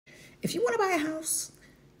If you want to buy a house,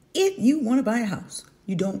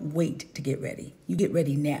 you don't wait to get ready. You get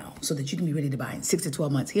ready now so that you can be ready to buy in 6 to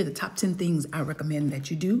 12 months. Here are the top 10 things I recommend that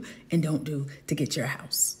you do and don't do to get your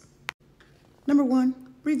house. Number 1,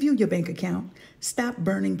 review your bank account. Stop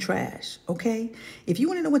burning trash, okay? If you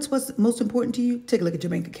want to know what's most important to you, take a look at your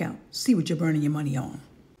bank account. See what you're burning your money on.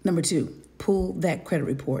 Number 2, pull that credit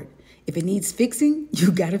report. If it needs fixing,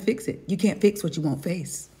 you got to fix it. You can't fix what you won't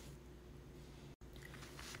face.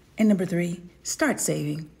 And number 3, start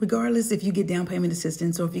saving. Regardless if you get down payment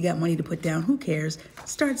assistance or if you got money to put down, who cares?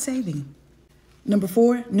 Start saving. Number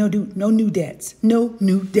 4, no new debts. No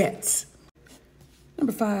new debts.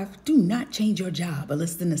 Number 5, do not change your job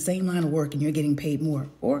unless it's in the same line of work and you're getting paid more.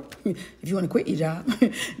 Or if you want to quit your job,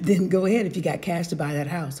 then go ahead if you got cash to buy that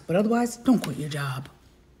house. But otherwise, don't quit your job.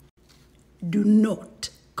 Do not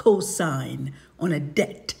co-sign on a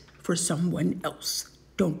debt for someone else.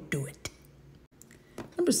 Don't do it.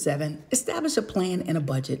 Number 7, establish a plan and a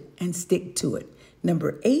budget and stick to it.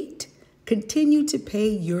 Number 8, continue to pay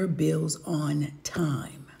your bills on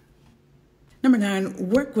time. Number 9,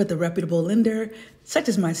 work with a reputable lender, such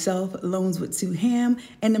as myself, Loans with Sue Ham.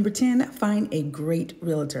 And number 10, find a great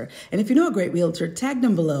realtor. And if you know a great realtor, tag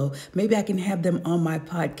them below. Maybe I can have them on my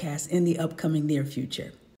podcast in the upcoming near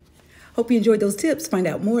future. Hope you enjoyed those tips. Find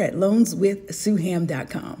out more at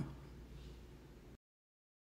loanswithsueham.com.